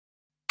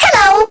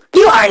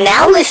are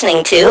now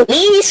listening to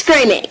me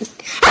screaming.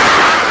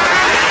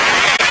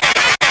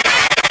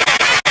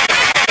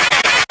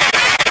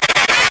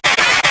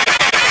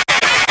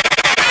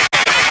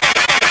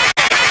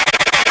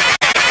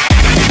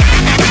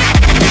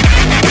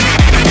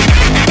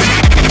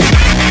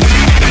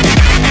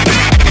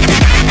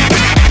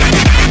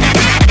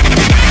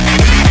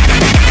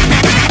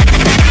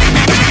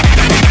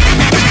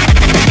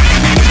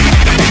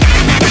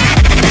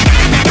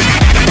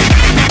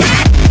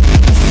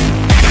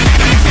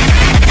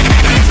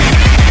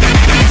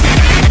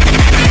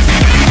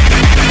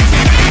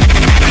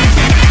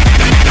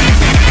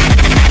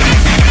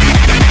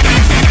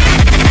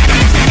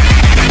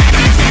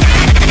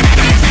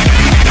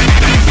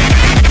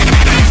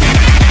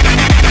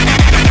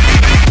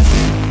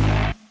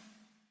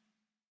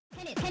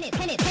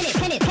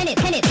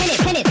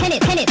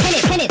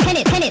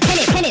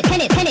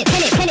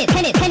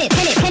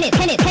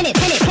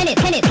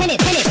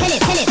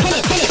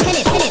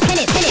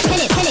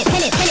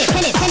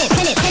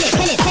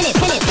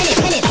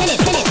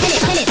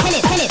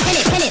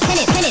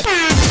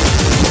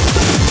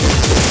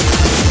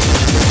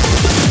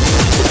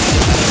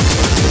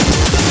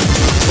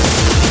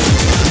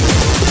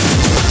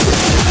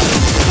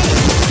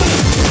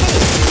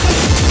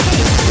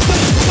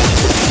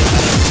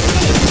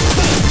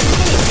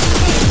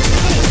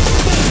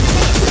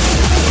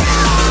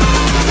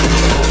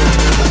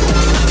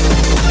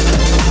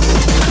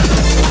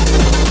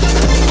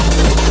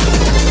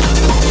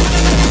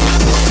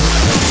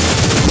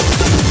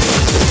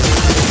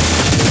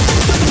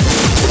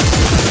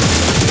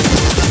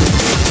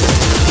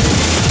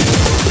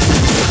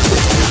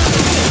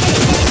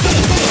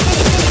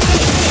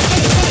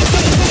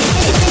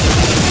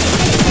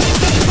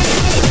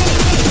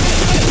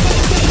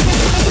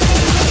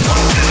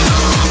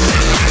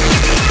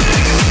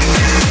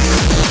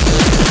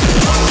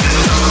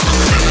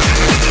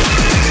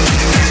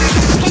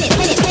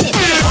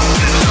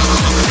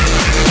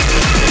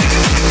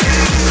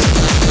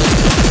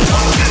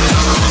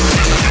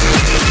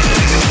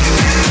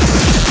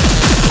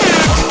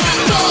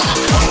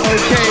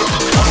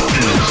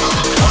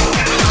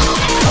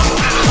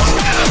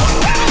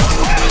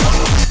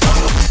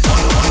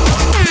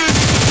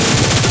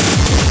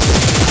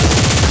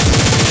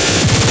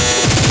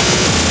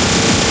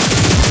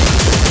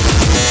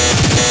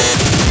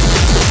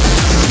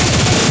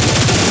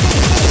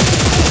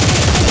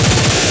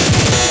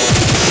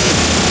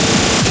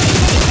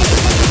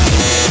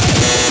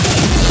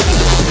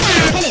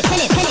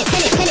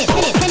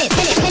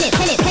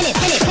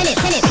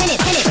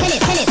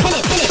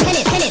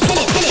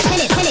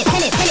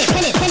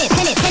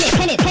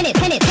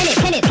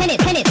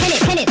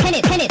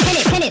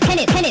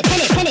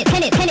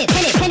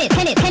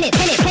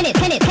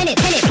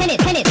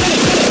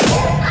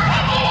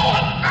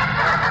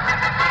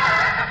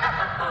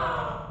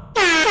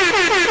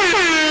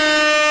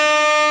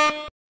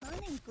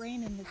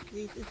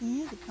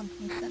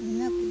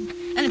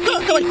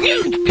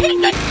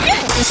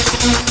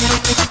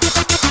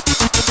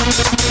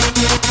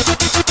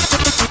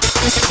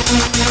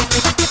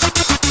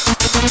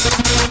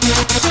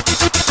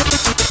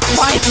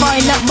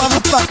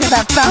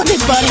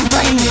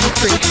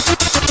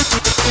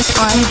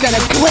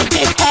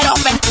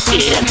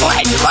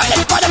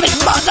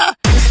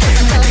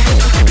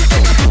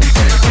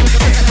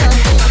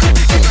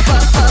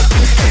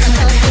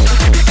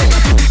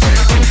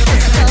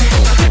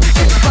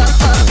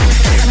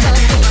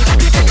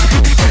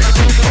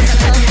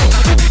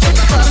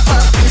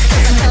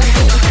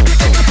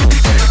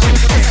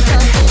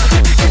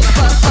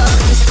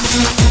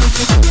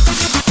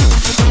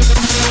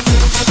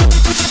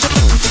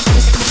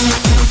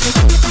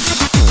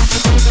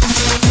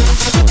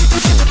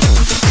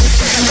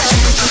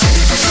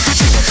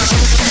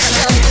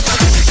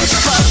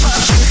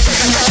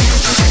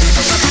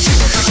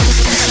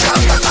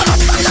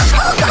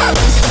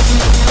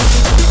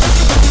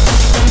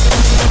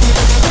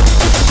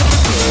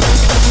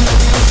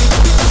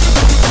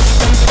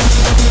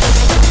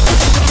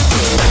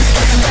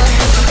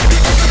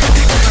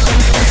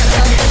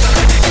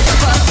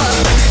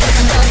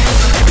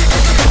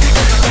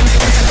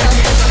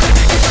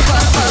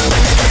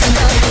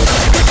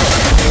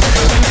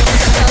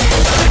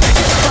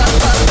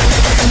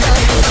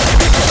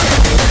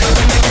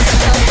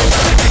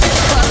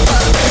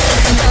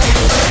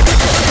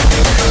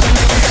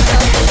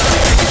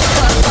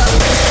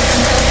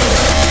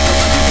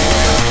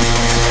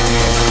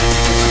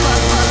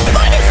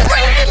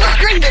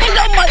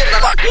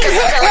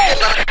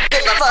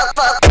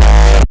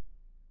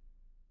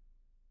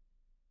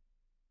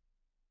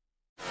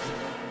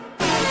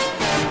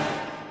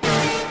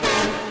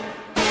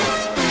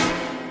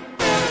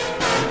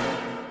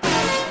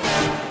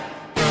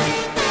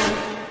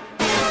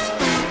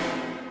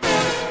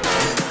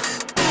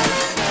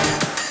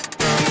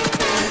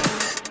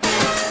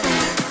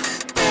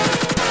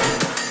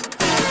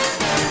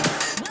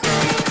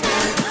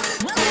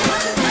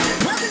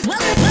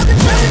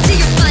 Welcome to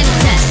your final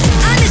test.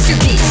 I'm Mr.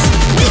 Beast.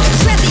 We can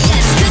trap the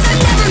S, 'cause I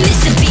never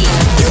miss a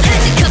beat.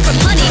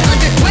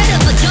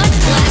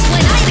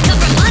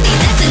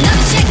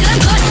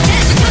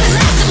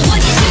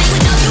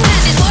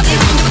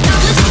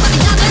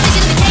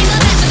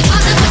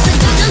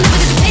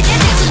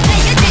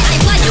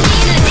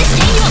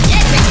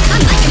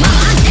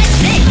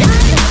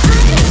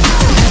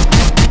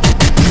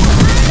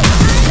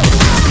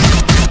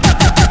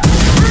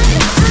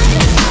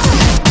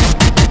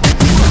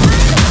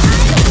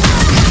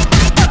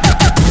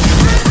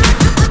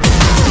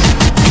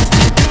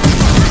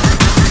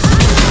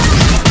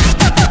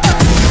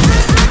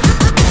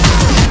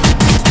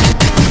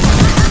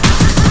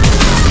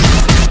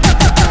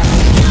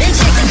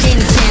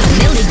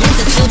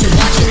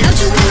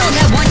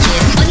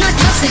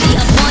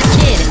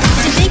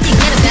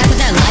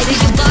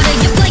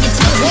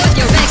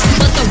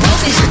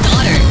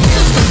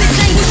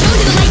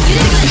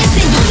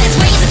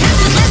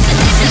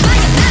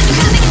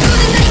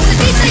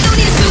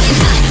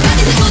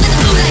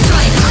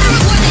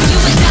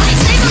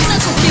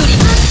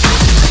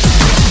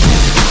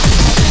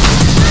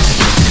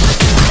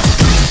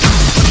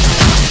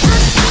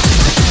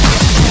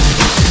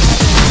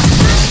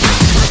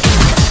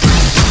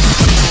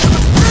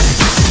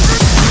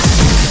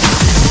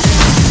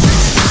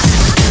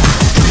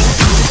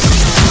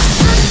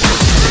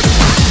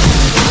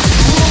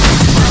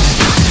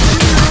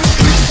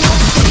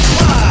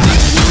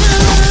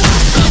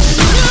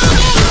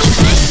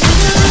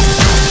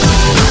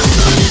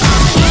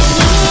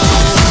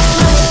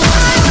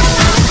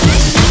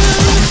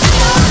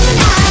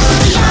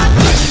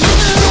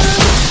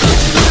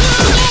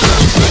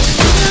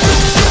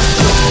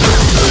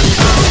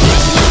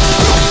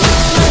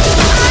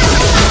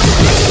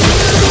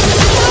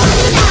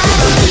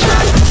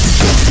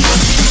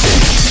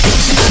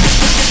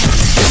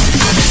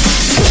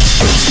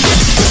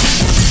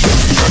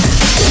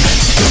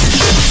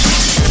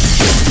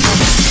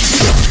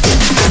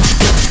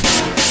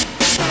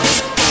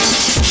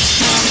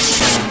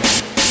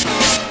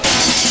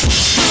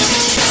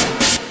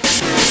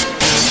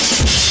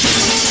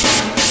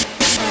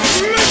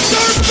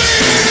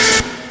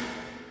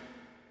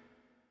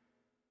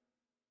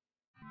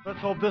 Let's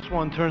hope this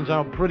one turns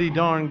out pretty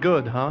darn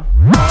good, huh?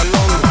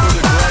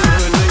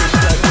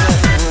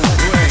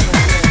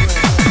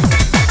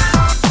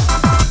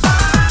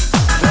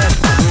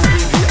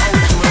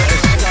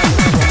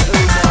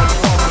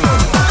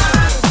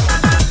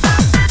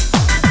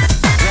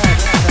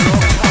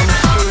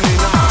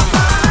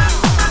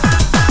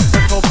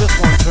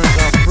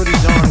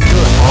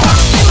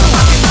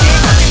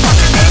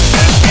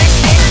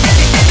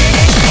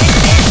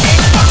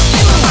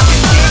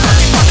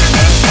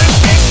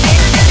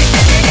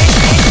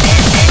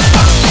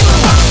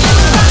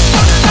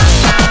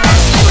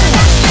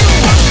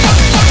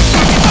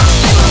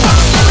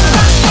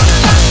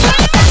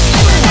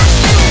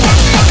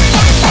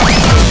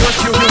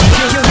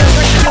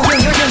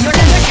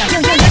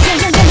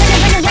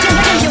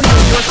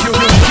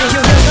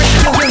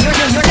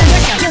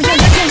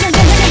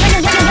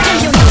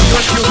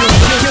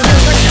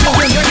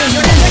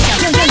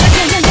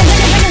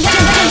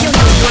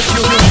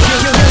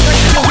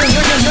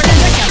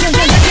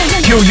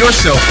 Kill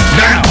yourself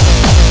now!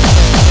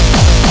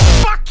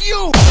 Fuck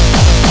you!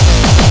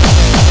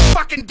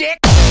 Fucking dick!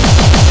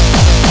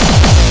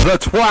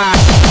 That's why.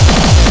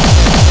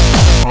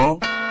 Huh?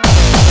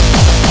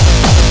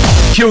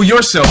 Kill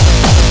yourself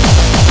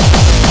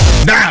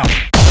now!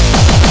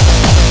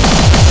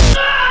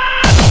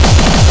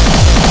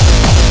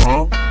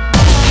 Huh?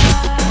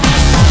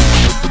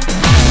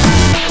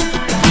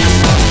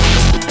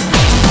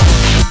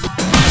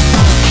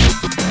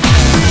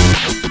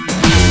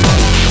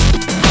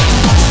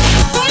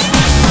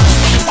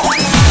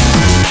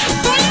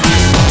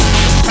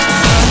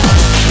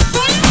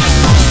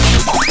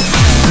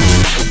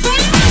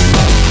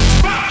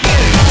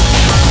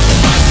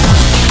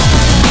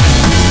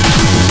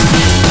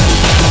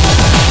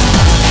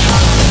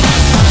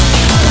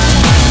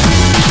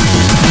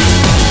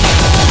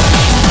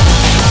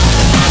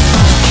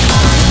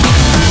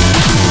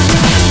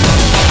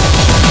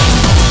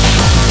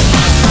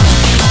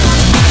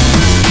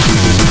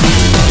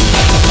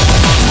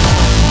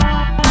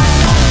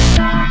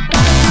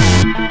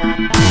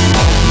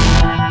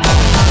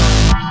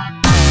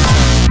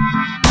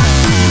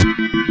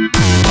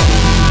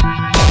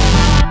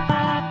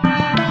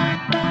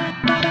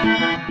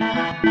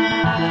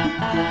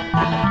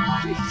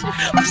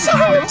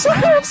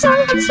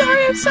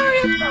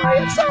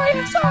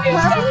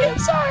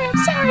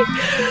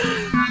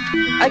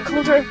 I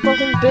called her a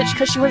fucking bitch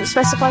because she wouldn't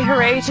specify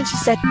her age and she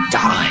said,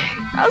 die.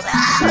 I was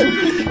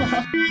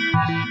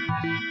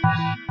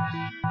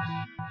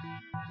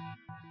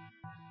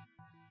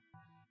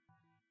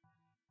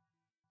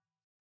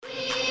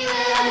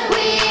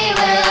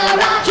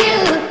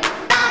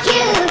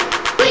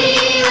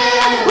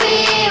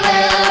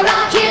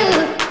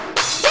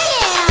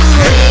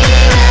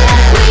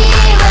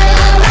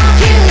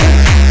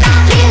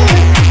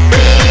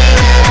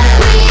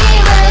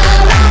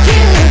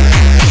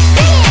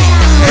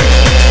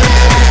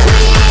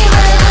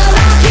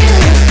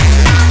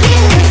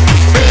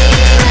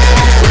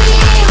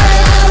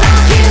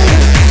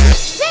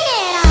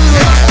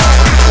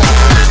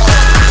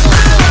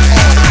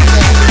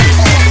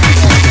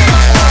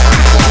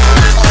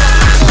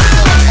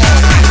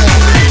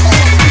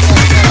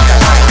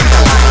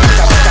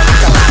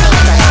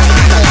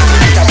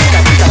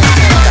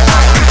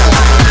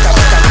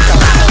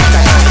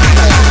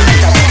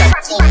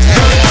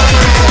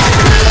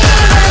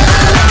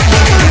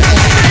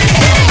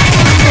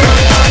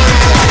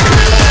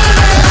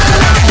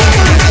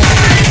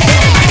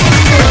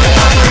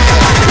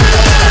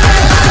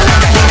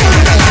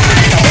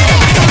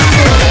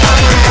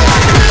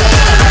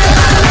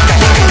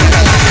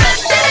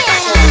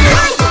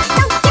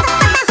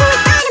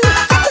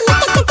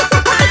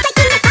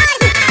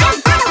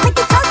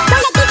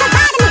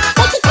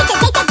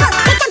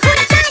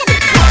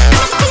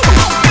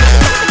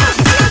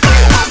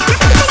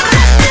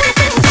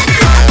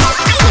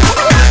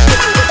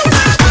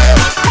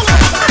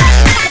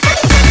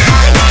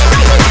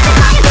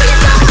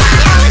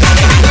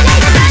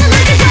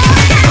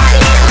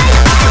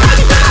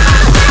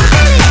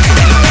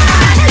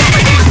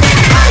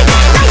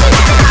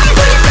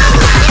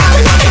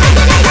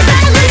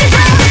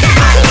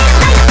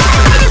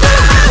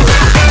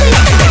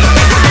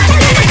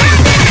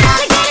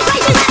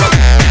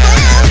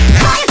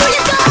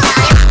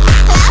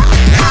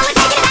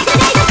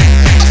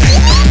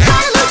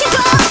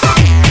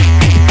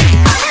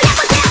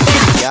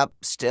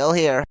Still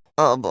here.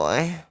 Oh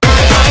boy.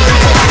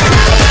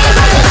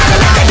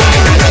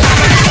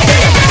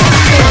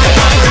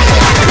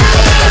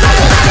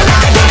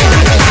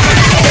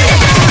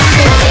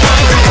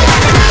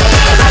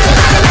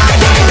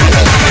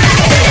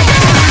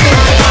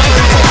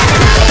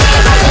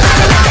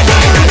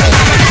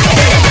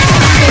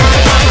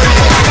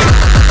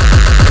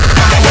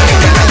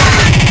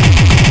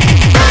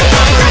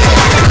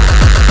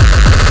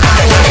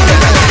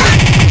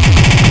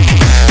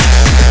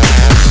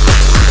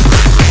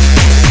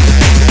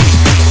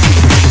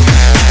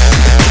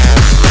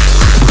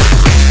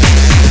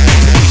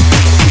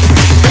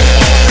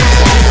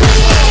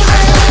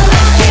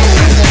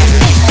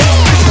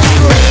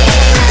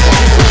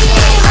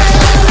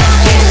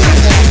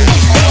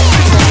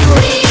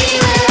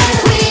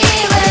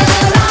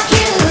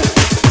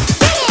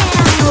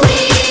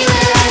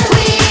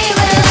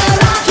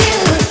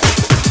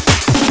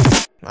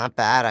 Not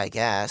bad, I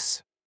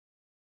guess.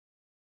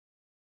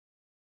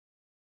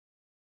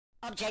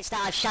 Objects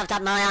that I've shoved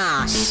up my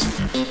ass. Nice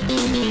to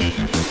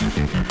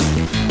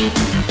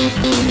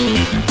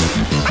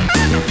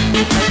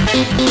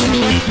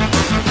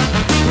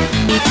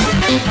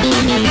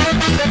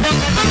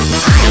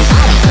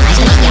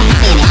meet you.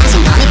 Being the ass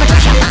and call me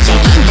Patricia. Check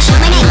in to show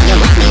my name. You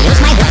let me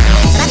use my whip.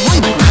 So that's one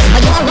book, right?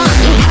 But you are wrong.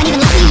 You haven't even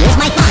let me use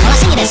my phone. Well, I'll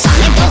sing you this song.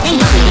 It goes ding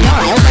dong. The door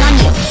I open on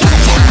you. Here's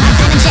a tip. I'm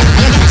having shit.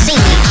 You're gonna see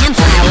me.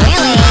 Campfire,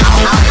 really?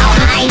 Oh,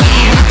 hi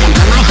there. Welcome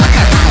to my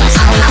hooker palace.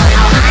 Oh,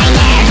 hi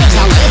there. Please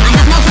don't leave. I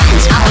have no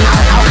friends. Oh,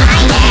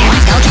 hi there.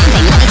 Let's go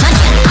camping. Let me touch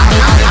you.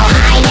 Oh,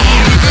 hi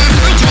there.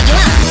 I take you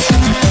up.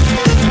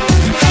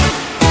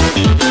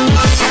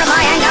 Every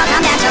boy and girl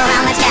come dance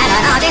around. Let's get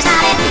an orgy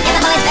started. Give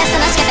the boys fist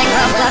and a skipping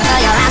rope. We'll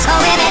fill your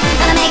asshole with it.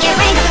 Gonna make it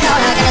rain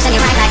Coca-Cola. Gonna send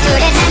you right back to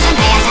detention.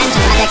 Pay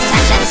attention. My dick's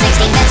attention.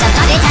 16 bits of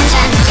doggy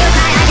tension. You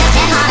cry, I just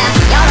hit harder.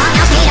 You're wrong,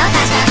 now speed up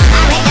faster.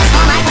 I rig this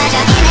for my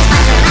pleasure. In this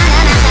classroom, I'm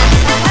a master.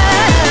 I'm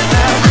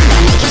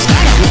gonna make you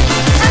scared of me.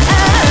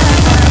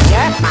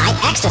 You're my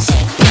ecstasy.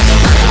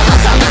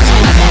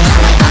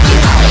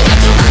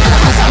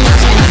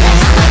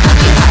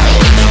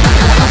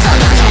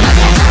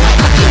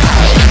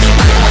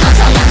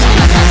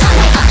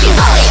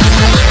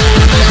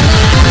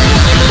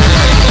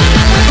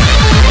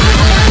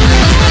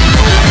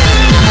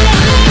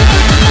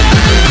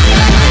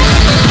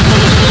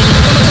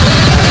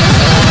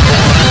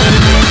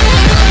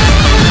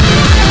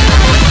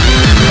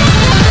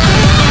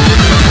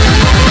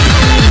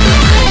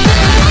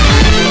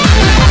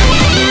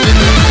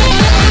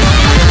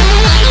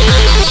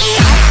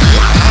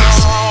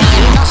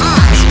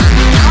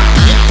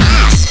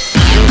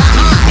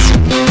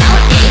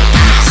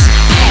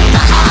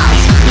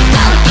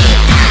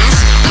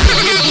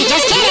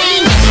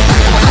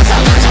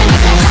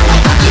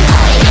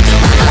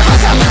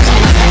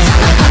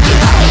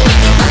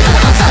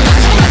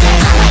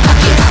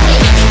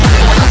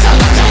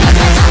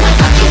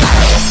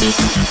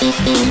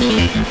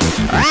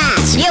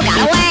 Rats, you got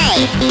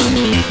away!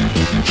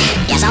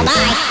 Guess I'll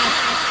die.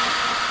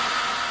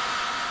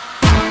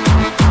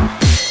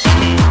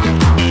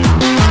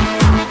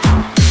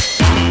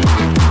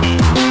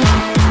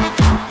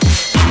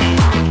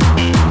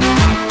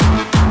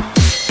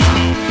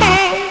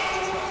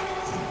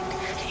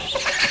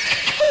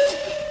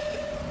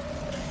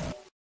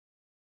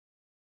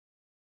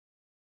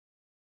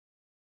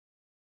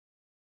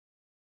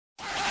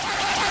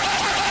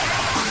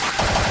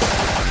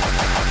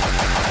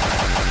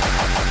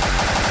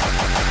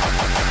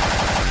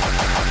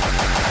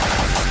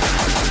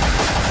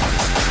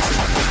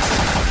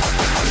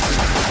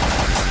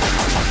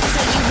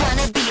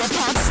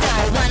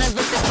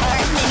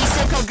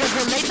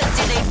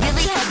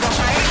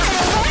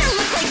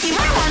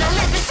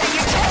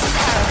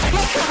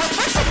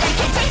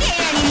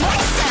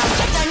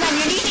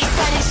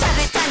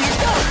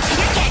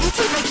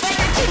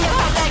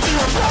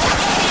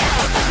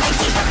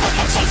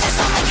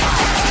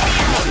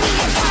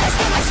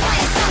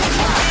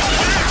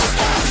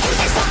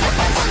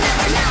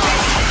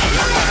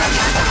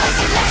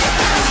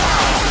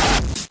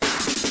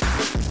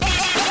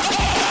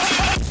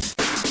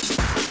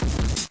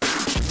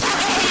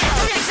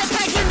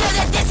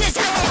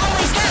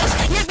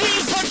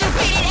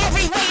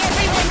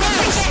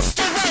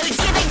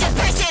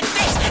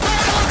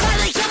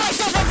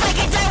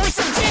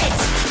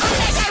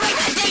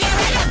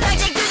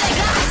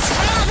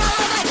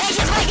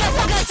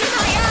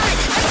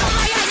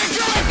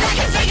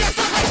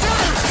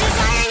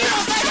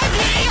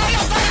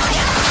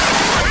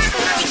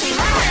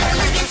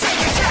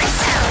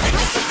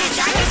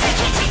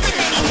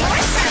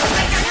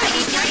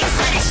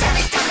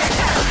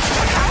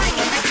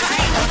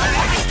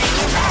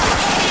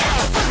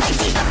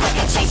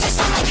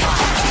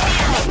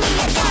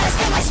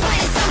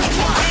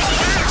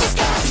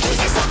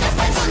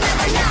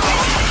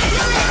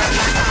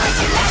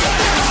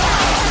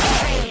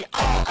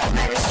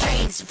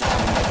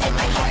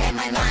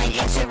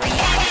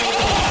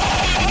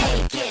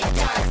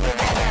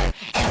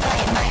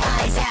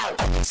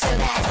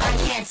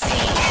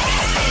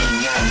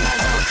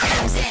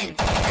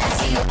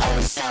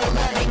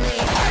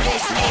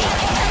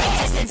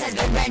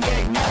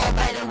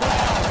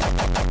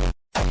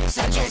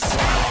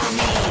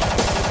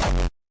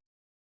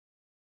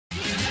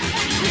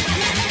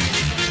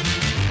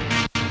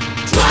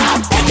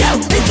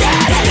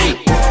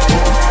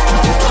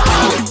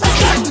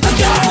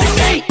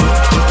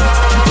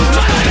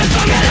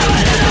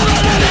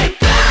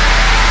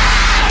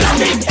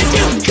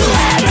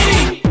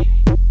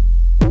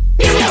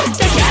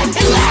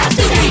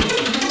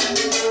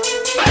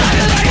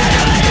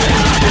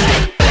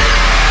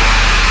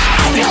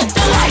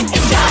 The light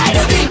inside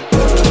of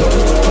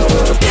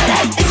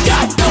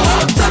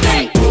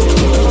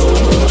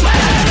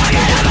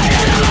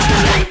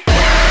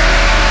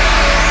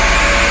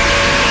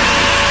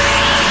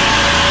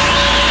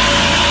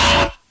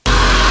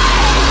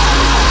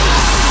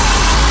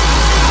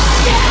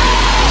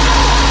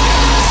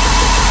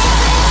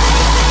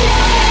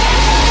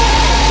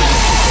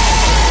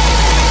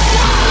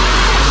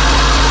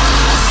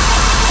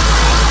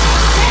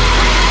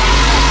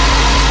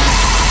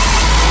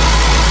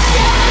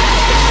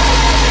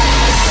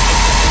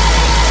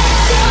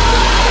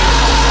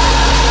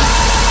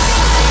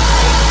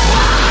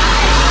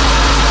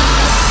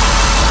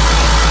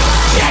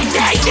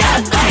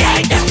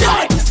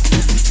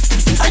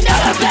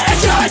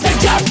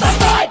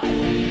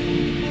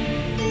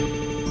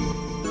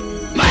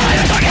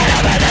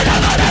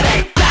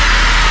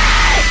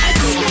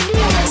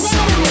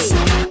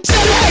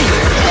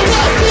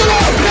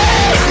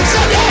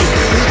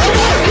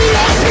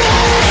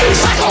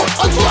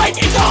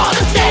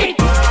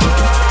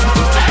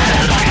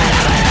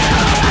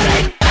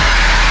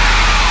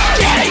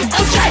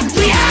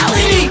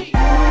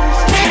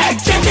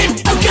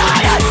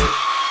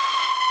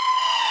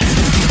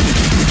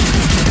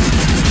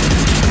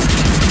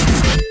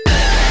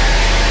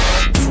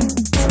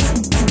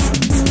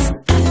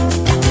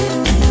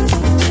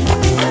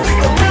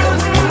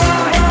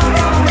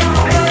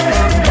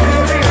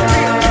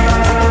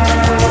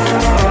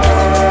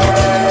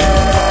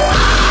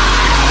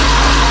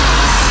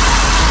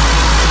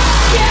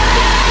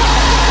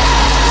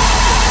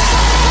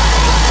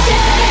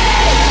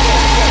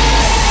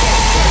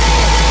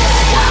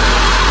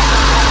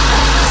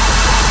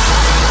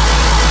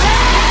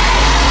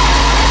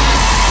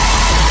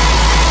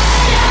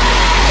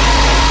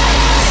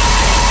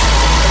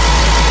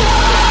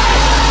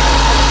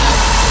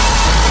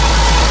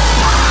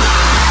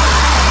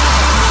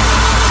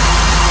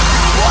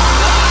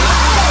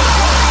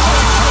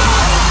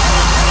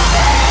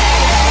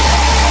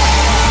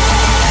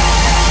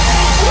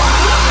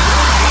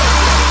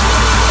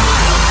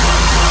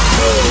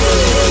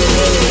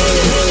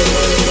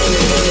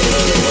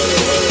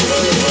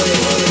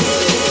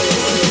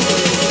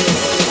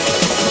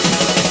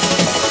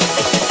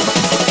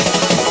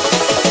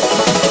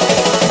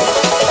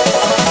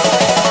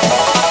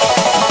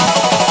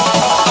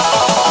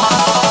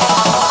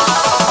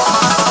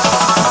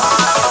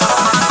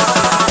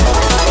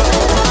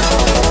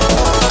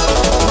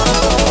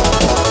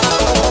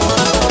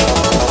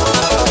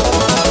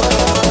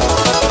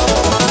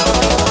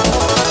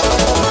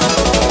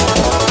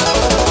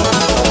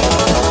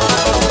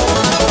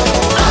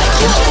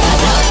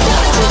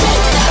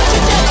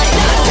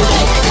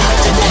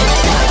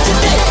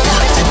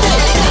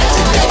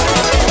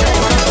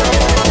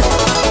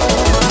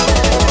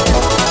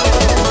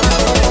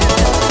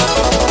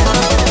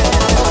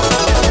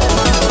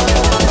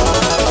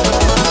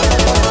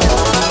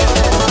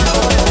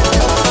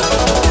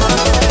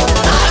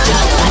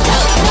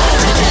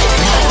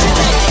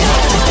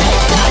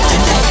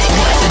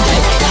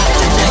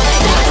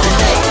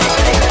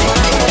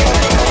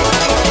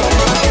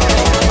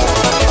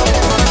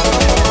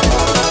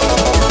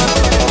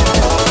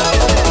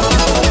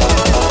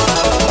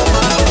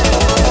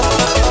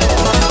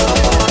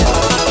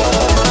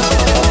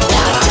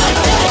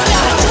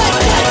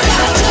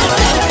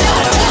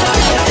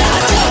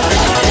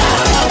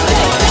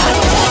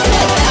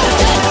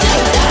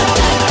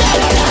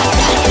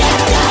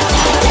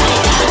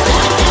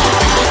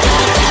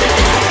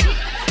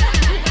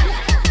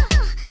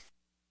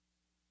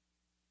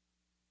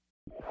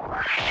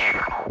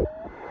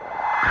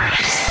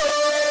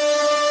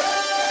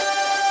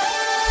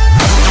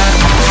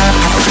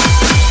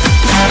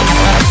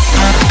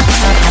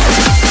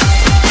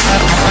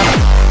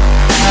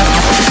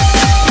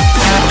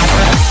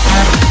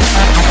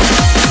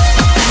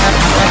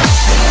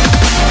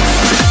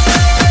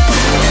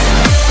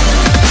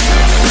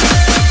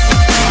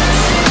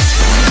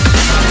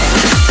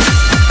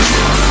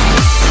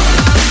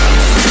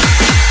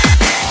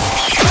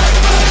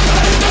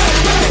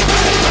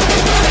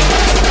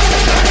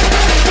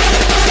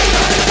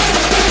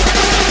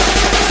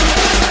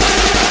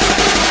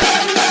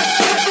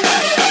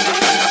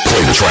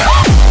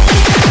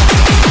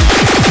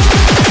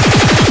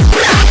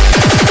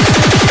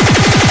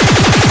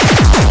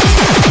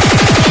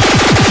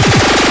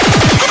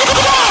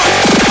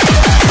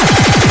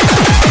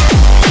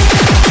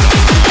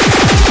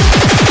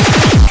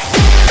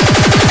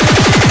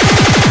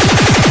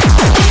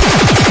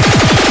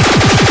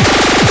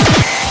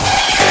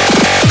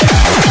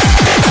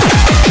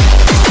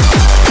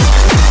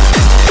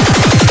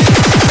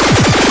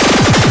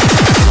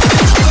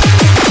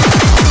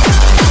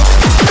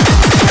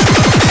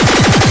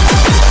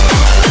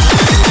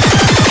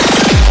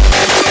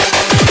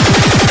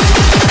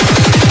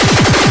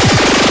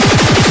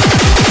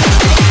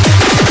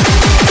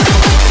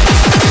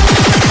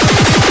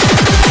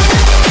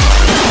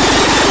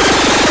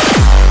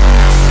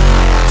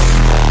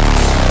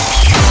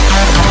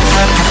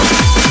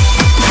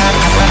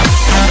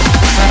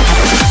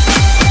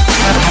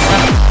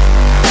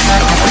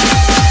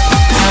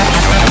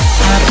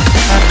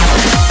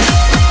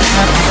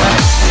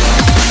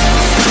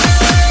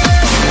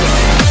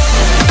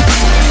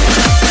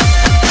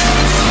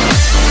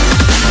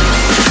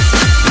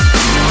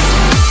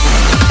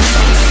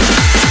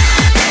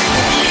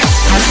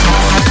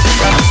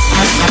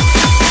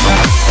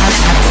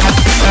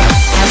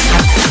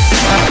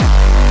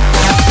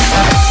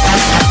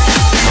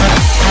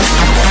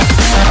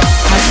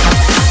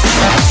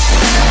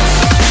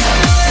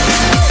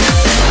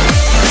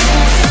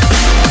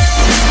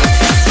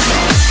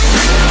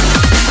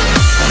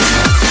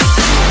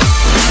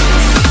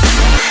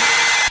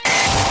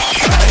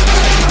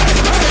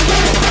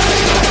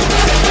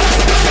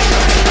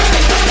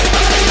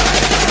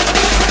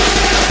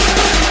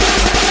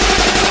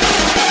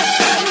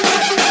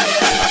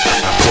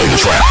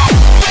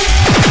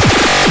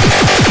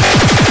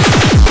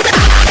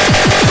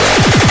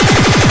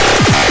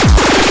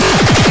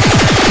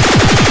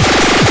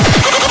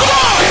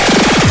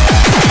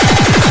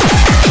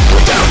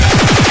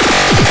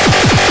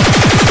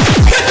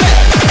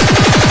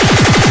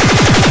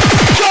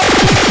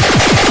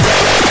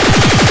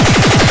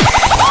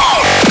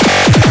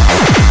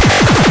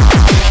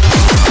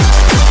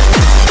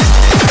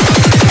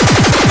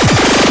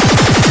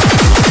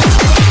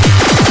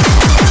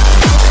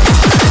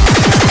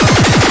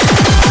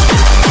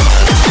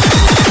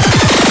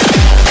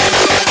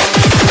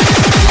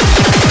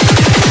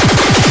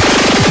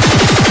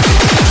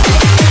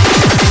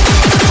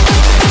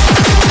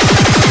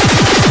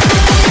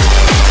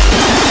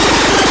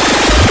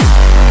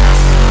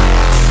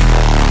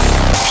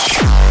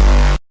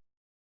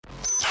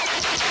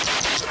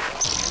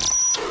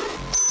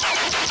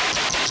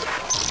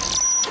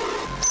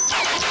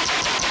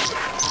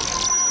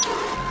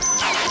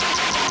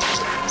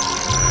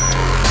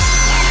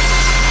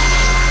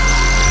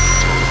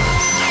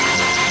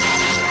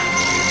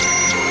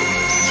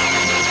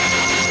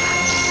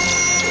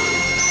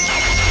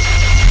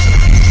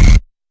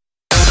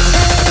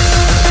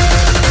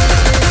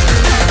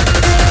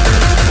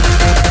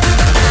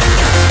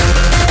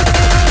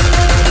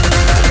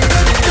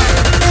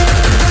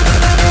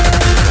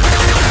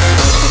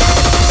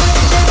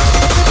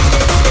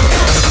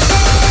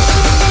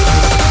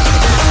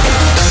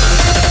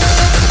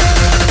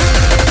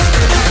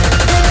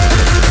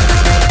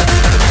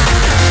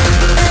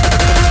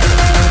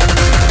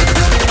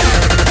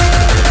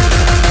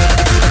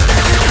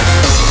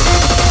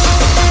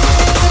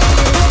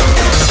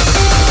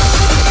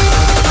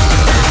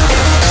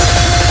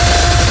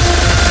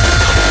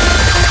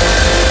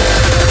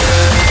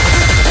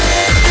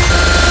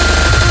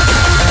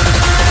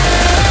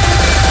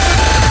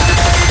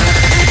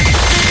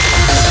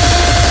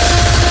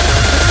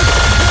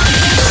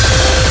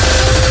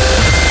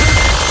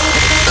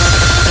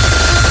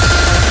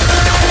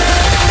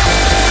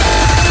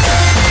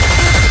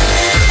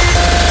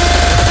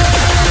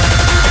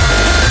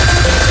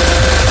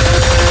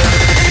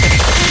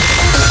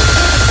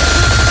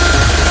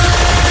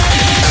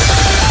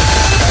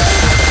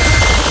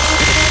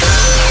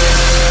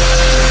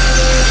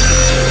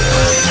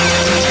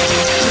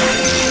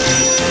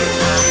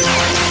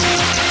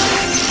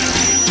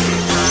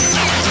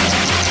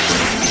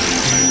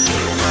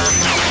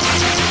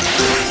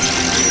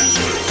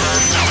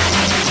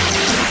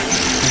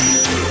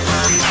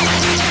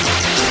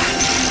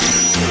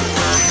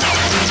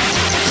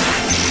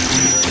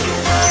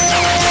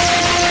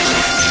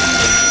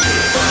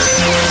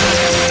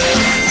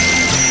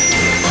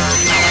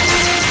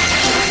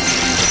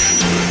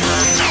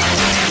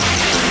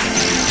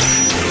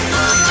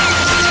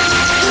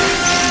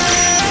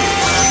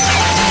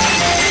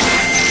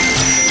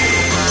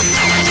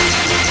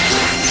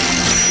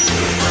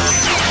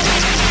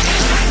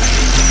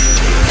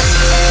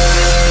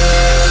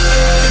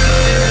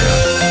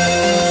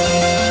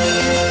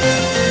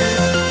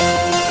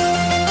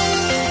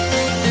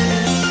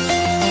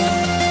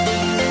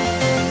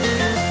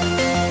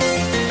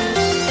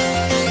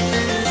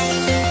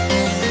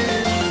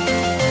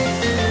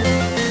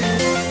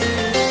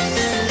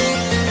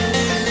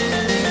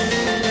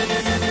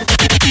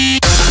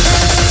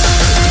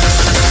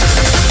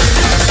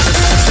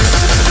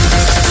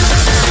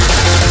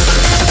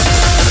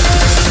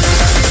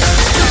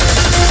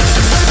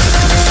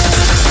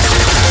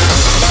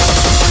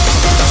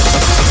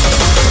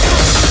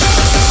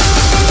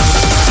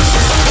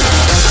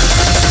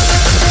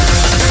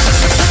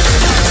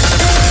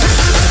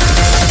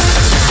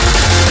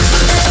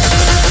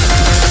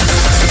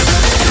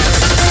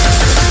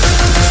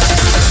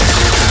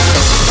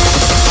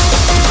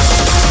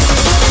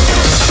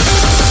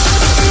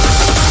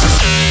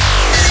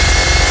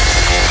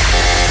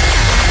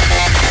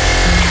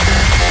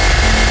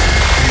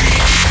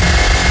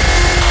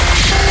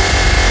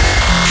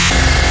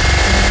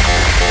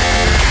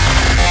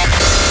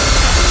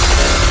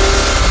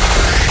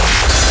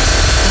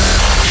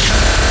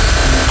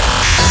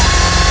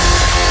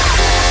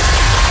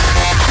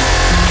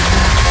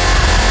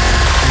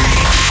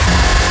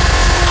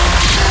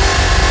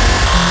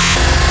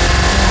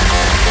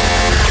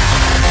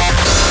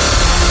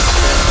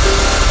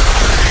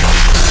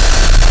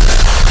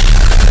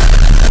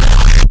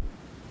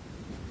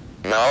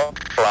Now,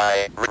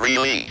 try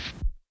release.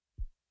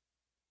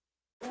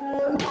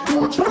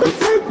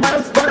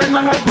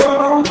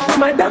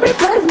 My dummy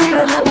plays me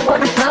a hug for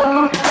the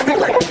soul. I feel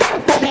like a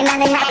nothing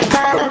like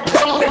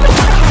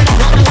a